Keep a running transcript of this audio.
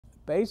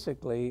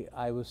basically,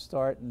 I was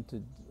starting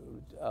to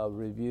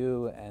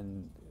review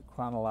and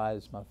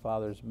chronologize my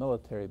father's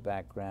military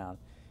background.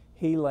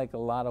 He, like a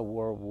lot of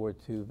World War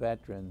II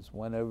veterans,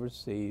 went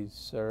overseas,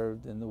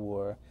 served in the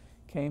war,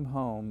 came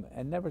home,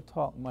 and never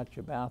talked much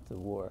about the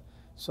war.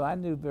 So I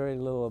knew very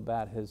little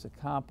about his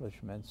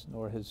accomplishments,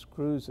 nor his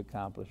crew's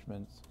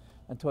accomplishments,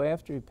 until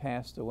after he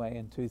passed away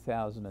in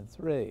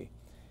 2003,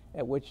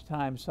 at which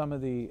time some of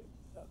the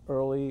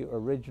early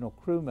original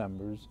crew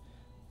members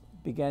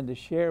began to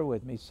share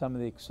with me some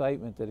of the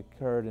excitement that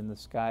occurred in the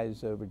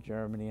skies over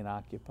Germany and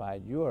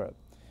occupied Europe.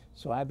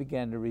 So I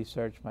began to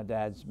research my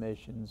dad's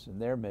missions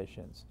and their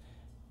missions.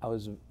 I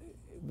was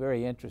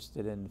very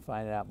interested in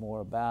finding out more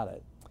about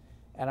it.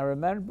 And I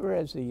remember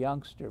as a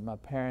youngster, my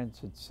parents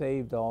had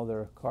saved all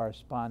their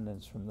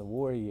correspondence from the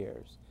war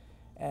years,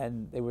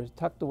 and they were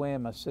tucked away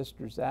in my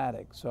sister's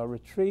attic. So I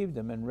retrieved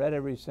them and read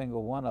every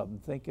single one of them,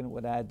 thinking it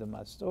would add to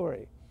my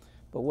story.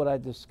 But what I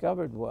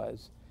discovered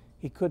was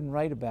he couldn't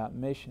write about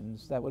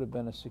missions. That would have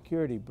been a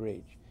security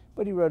breach.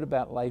 But he wrote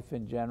about life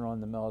in general in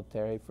the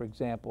military. For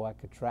example, I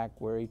could track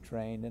where he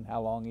trained and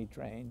how long he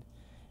trained.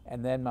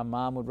 And then my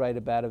mom would write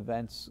about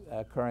events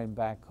occurring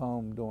back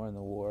home during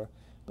the war.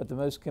 But the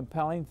most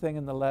compelling thing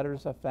in the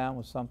letters I found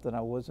was something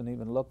I wasn't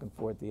even looking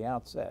for at the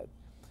outset.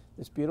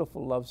 This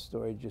beautiful love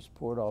story just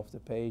poured off the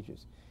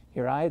pages.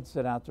 Here I had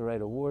set out to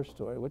write a war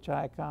story, which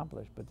I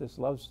accomplished, but this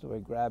love story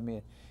grabbed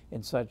me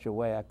in such a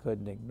way I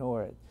couldn't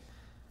ignore it.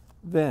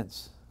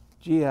 Vince,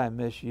 gee, I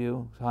miss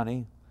you,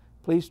 honey.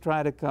 Please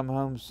try to come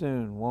home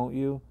soon, won't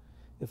you?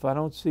 If I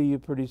don't see you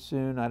pretty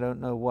soon, I don't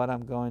know what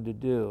I'm going to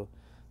do.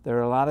 There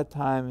are a lot of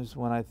times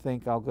when I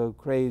think I'll go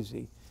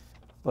crazy,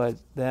 but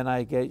then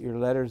I get your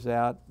letters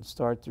out and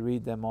start to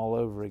read them all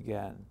over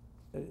again.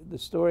 The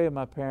story of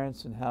my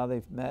parents and how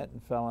they've met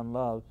and fell in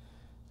love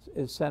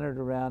is centered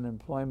around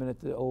employment at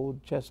the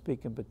old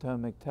Chesapeake and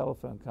Potomac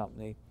Telephone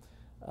Company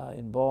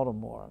in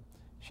Baltimore.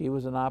 She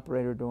was an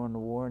operator during the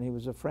war, and he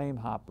was a frame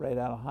hop right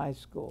out of high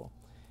school.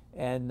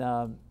 And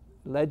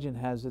legend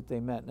has it they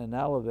met in an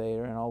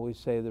elevator, and always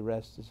say the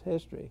rest is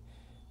history.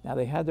 Now,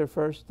 they had their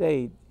first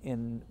date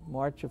in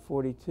March of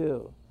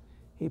 '42.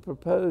 He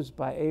proposed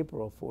by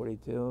April of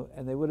 '42,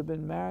 and they would have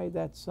been married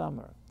that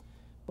summer.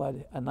 But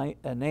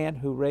an aunt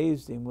who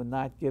raised him would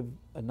not give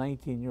a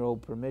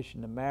 19-year-old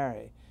permission to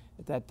marry.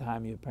 At that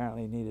time, you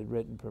apparently needed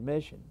written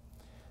permission.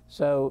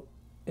 So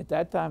at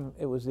that time,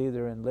 it was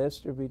either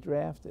enlist or be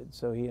drafted.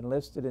 So he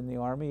enlisted in the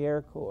Army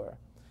Air Corps,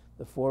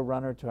 the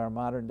forerunner to our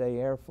modern-day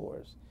Air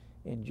Force,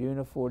 in June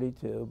of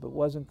 '42, but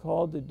wasn't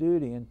called to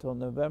duty until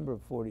November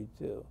of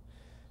 '42.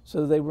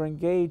 So they were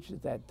engaged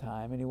at that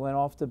time, and he went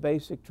off to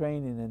basic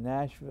training in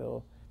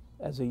Nashville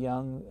as a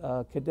young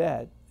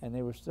cadet, and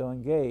they were still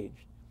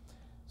engaged.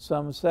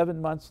 Some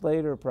 7 months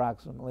later,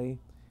 approximately,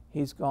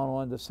 he's gone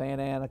on to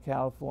Santa Ana,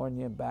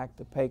 California, and back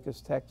to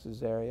Pecos,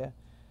 Texas area.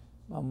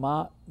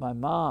 My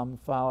mom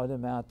followed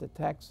him out to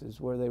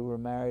Texas, where they were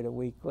married a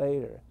week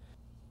later.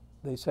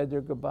 They said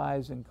their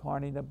goodbyes in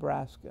Kearney,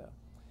 Nebraska.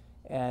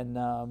 And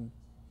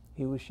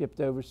he was shipped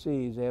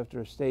overseas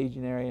after a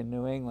staging area in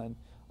New England.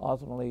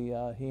 Ultimately,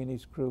 he and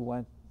his crew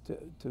went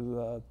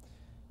to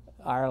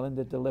Ireland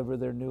to deliver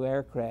their new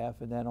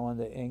aircraft, and then on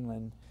to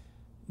England.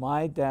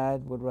 My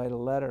dad would write a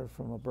letter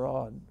from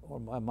abroad,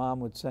 or my mom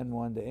would send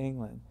one to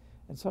England,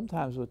 and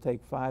sometimes it would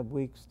take 5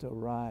 weeks to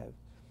arrive.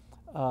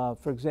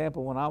 For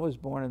example, when I was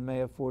born in May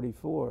of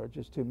 '44,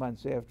 just 2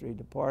 months after he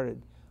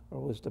departed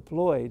or was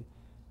deployed,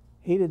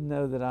 he didn't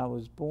know that I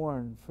was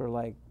born for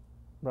like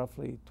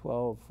roughly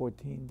 12,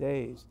 14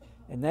 days.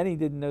 And then he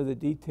didn't know the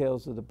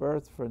details of the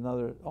birth for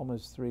another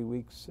almost 3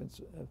 weeks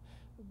since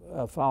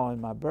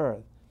following my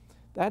birth.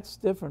 That's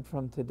different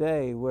from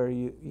today, where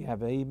you have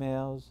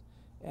emails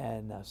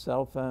and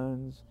cell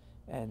phones,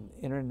 and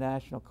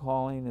international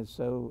calling is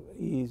so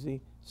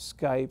easy,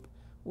 Skype,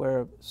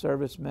 where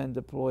servicemen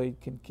deployed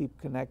can keep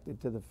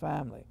connected to the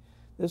family.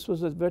 This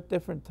was a bit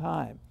different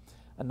time.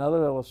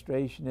 Another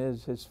illustration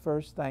is his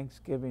first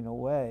Thanksgiving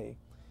away.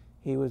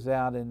 He was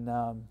out in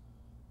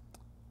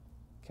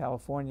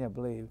California, I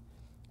believe,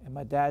 and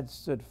my dad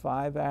stood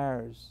 5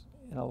 hours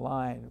in a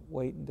line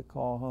waiting to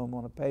call home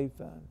on a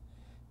payphone.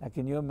 Now,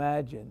 can you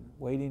imagine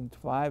waiting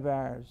 5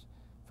 hours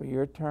for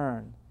your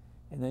turn,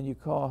 and then you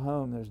call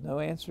home? There's no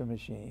answer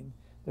machine.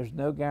 There's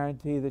no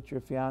guarantee that your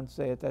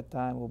fiance at that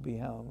time will be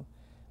home.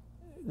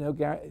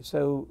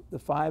 So the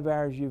 5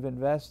 hours you've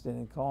invested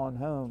in calling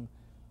home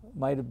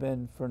might have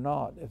been for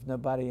naught if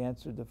nobody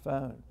answered the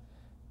phone.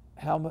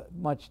 How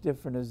much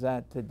different is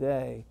that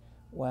today,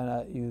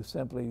 when you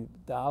simply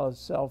dial a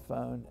cell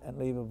phone and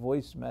leave a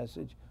voice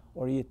message,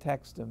 or you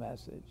text a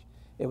message?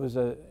 It was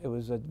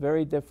a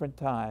very different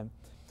time.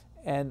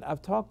 And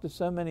I've talked to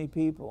so many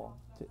people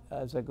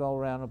as I go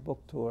around a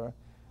book tour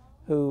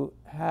who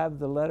have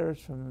the letters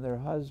from their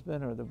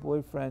husband or the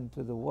boyfriend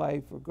to the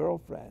wife or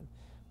girlfriend,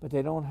 but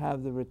they don't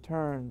have the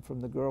return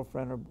from the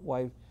girlfriend or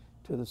wife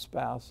to the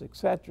spouse,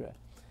 etc.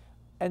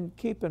 And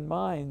keep in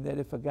mind that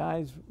if a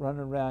guy's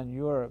running around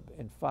Europe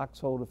in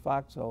foxhole to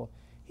foxhole,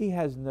 he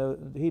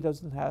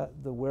doesn't have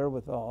the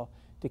wherewithal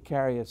to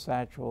carry a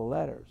satchel of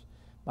letters.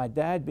 My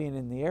dad, being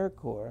in the Air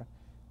Corps,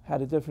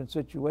 had a different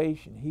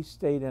situation. He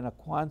stayed in a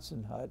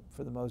Quonset hut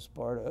for the most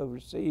part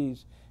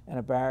overseas and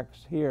a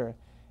barracks here,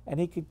 and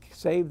he could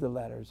save the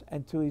letters.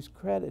 And to his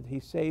credit, he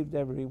saved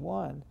every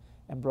one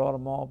and brought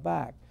them all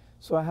back.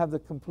 So I have the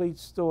complete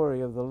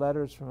story of the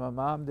letters from my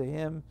mom to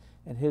him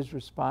and his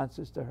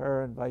responses to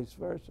her and vice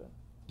versa.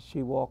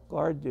 She walked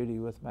guard duty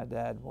with my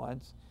dad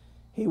once.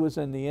 He was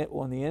on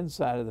the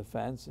inside of the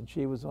fence and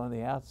she was on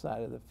the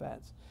outside of the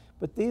fence.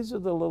 But these are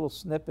the little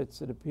snippets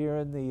that appear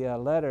in the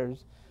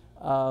letters.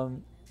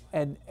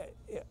 And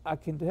I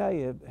can tell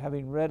you,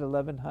 having read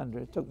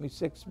 1,100, it took me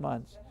 6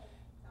 months.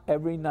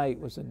 Every night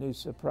was a new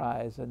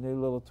surprise, a new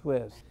little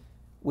twist.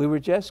 We were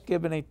just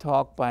given a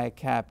talk by a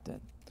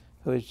captain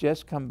who has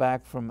just come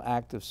back from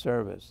active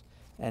service,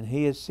 and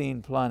he has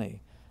seen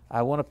plenty.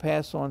 I want to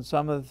pass on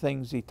some of the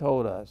things he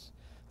told us.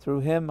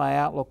 Through him, my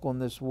outlook on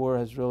this war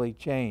has really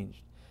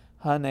changed.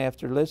 Hun,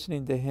 after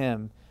listening to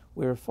him,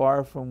 we are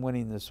far from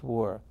winning this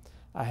war.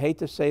 I hate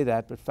to say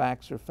that, but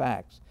facts are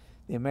facts.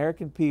 The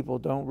American people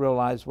don't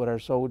realize what our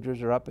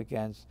soldiers are up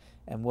against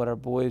and what our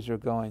boys are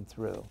going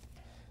through.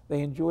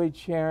 They enjoyed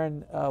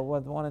sharing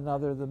with one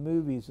another the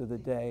movies of the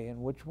day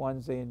and which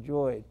ones they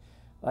enjoyed.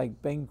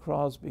 Like Bing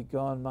Crosby,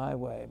 Gone My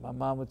Way. My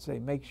mom would say,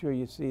 make sure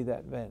you see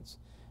that, Vince.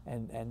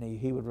 And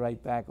he would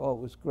write back, oh, it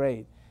was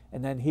great.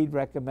 And then he'd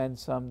recommend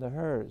some to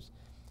hers.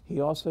 He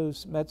also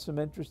met some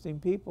interesting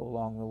people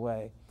along the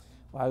way.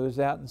 While I was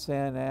out in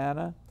Santa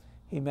Ana,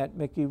 he met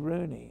Mickey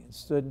Rooney and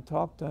stood and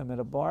talked to him at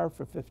a bar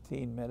for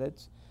 15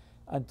 minutes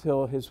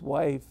until his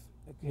wife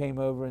came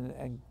over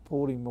and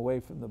pulled him away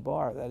from the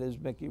bar. That is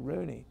Mickey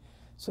Rooney.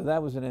 So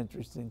that was an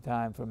interesting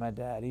time for my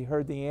dad. He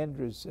heard the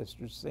Andrews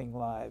Sisters sing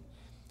live.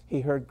 He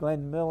heard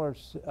Glenn Miller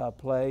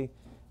play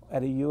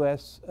at a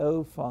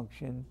USO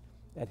function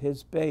at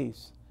his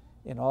base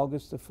in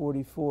August of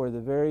 '44,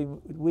 the very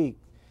week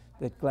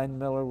that Glenn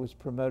Miller was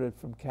promoted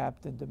from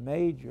captain to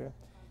major.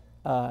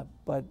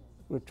 But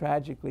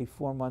tragically,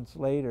 4 months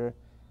later,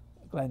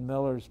 Glenn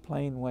Miller's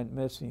plane went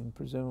missing,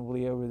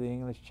 presumably over the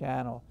English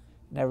Channel,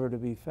 never to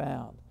be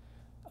found.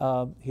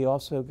 He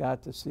also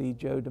got to see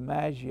Joe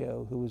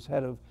DiMaggio, who was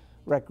head of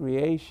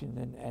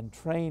recreation and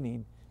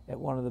training at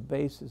one of the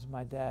bases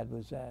my dad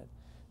was at.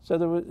 So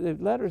the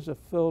letters are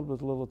filled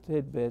with little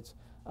tidbits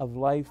of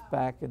life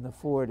back in the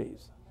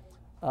 40s.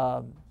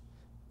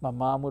 My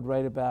mom would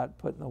write about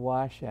putting the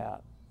wash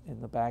out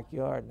in the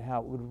backyard and how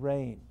it would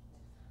rain.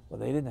 Well,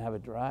 they didn't have a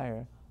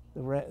dryer.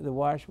 The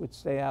wash would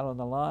stay out on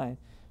the line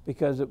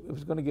because it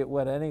was going to get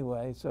wet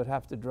anyway, so it'd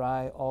have to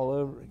dry all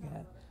over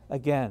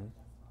again.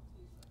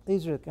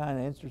 These are the kind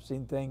of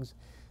interesting things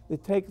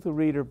that take the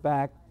reader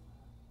back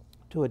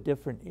to a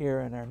different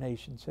era in our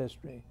nation's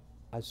history.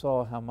 I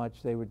saw how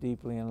much they were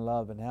deeply in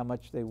love and how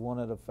much they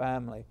wanted a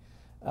family.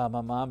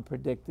 My mom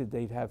predicted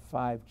they'd have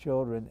 5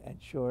 children,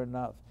 and sure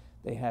enough,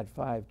 they had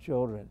 5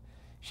 children.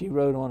 She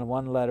wrote on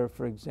one letter,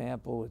 for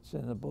example, it's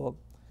in the book,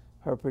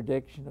 her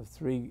prediction of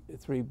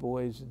three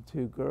boys and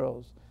 2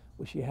 girls.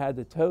 Well, she had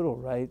the total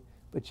right,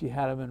 but she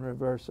had them in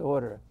reverse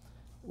order.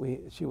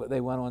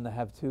 They went on to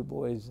have 2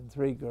 boys and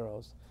 3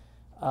 girls.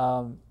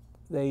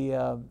 They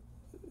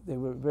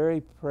were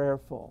very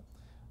prayerful.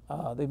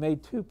 They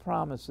made 2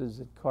 promises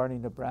at Kearney,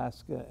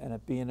 Nebraska, and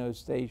at B&O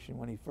Station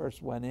when he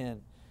first went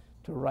in,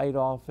 to write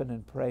often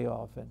and pray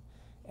often.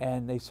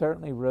 And they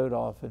certainly wrote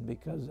often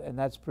and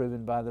that's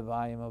proven by the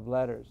volume of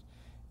letters.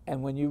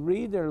 And when you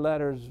read their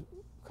letters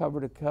cover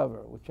to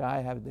cover, which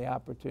I have the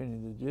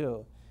opportunity to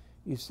do,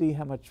 you see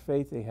how much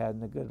faith they had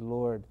in the good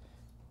Lord,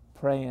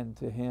 praying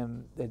to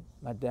him that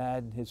my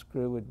dad and his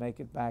crew would make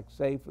it back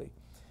safely.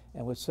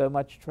 And with so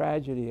much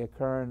tragedy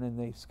occurring in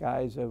the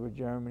skies over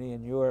Germany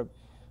and Europe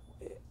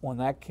on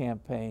that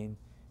campaign,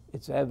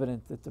 it's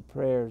evident that the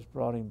prayers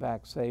brought him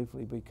back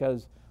safely,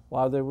 because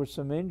while there were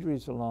some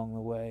injuries along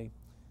the way,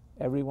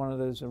 every one of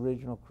those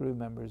original crew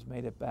members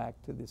made it back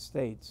to the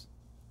States.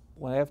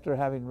 After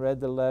having read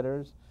the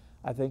letters,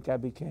 I think I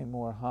became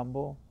more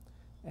humble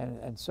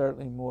and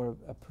certainly more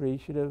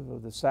appreciative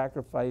of the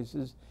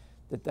sacrifices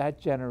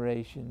that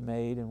generation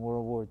made in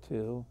World War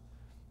II,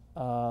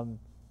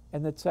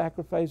 and that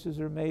sacrifices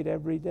are made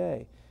every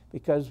day.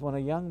 Because when a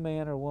young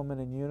man or woman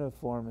in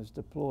uniform is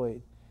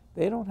deployed,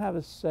 they don't have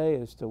a say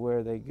as to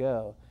where they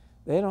go.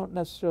 They don't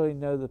necessarily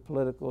know the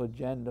political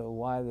agenda or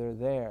why they're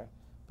there,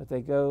 but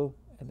they go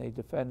and they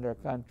defend our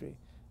country,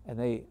 and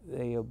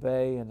they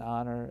obey and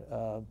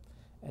honor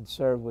and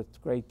serve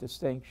with great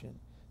distinction.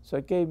 So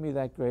it gave me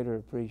that greater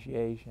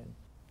appreciation.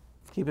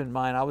 Keep in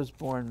mind, I was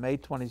born May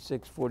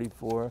 26,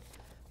 '44.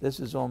 This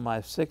is on my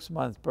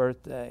 6-month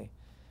birthday,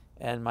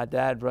 and my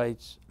dad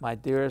writes, "My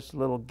dearest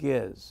little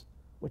Giz,"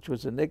 which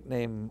was a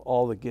nickname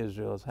all the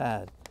Gisriels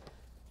had.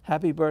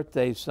 "Happy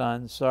birthday,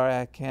 son. Sorry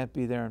I can't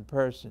be there in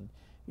person.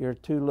 You're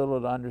too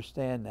little to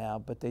understand now,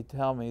 but they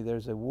tell me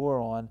there's a war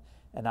on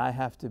and I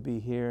have to be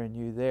here and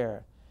you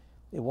there.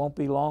 It won't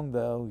be long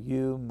though.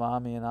 You,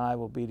 Mommy, and I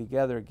will be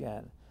together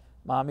again.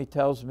 Mommy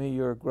tells me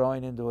you're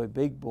growing into a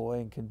big boy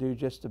and can do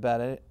just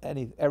about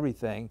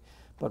everything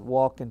but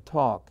walk and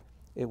talk.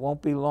 It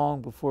won't be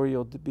long before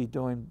you'll be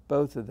doing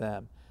both of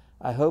them.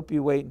 I hope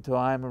you wait until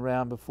I'm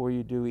around before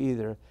you do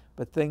either,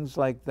 but things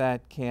like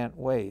that can't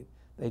wait.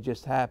 They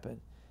just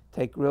happen.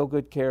 Take real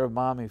good care of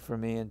Mommy for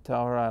me and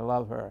tell her I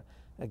love her.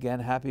 Again,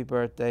 happy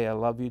birthday. I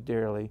love you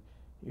dearly.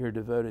 Your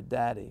devoted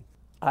Daddy.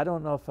 I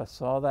don't know if I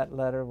saw that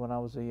letter when I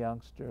was a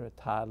youngster, a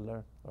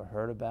toddler, or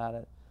heard about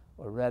it,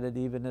 or read it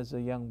even as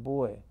a young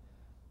boy.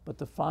 But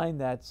to find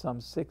that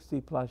some 60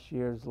 plus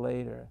years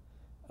later,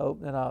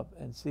 open it up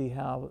and see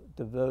how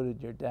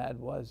devoted your dad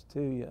was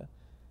to you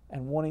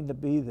and wanting to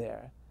be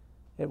there,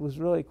 it was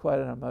really quite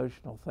an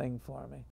emotional thing for me.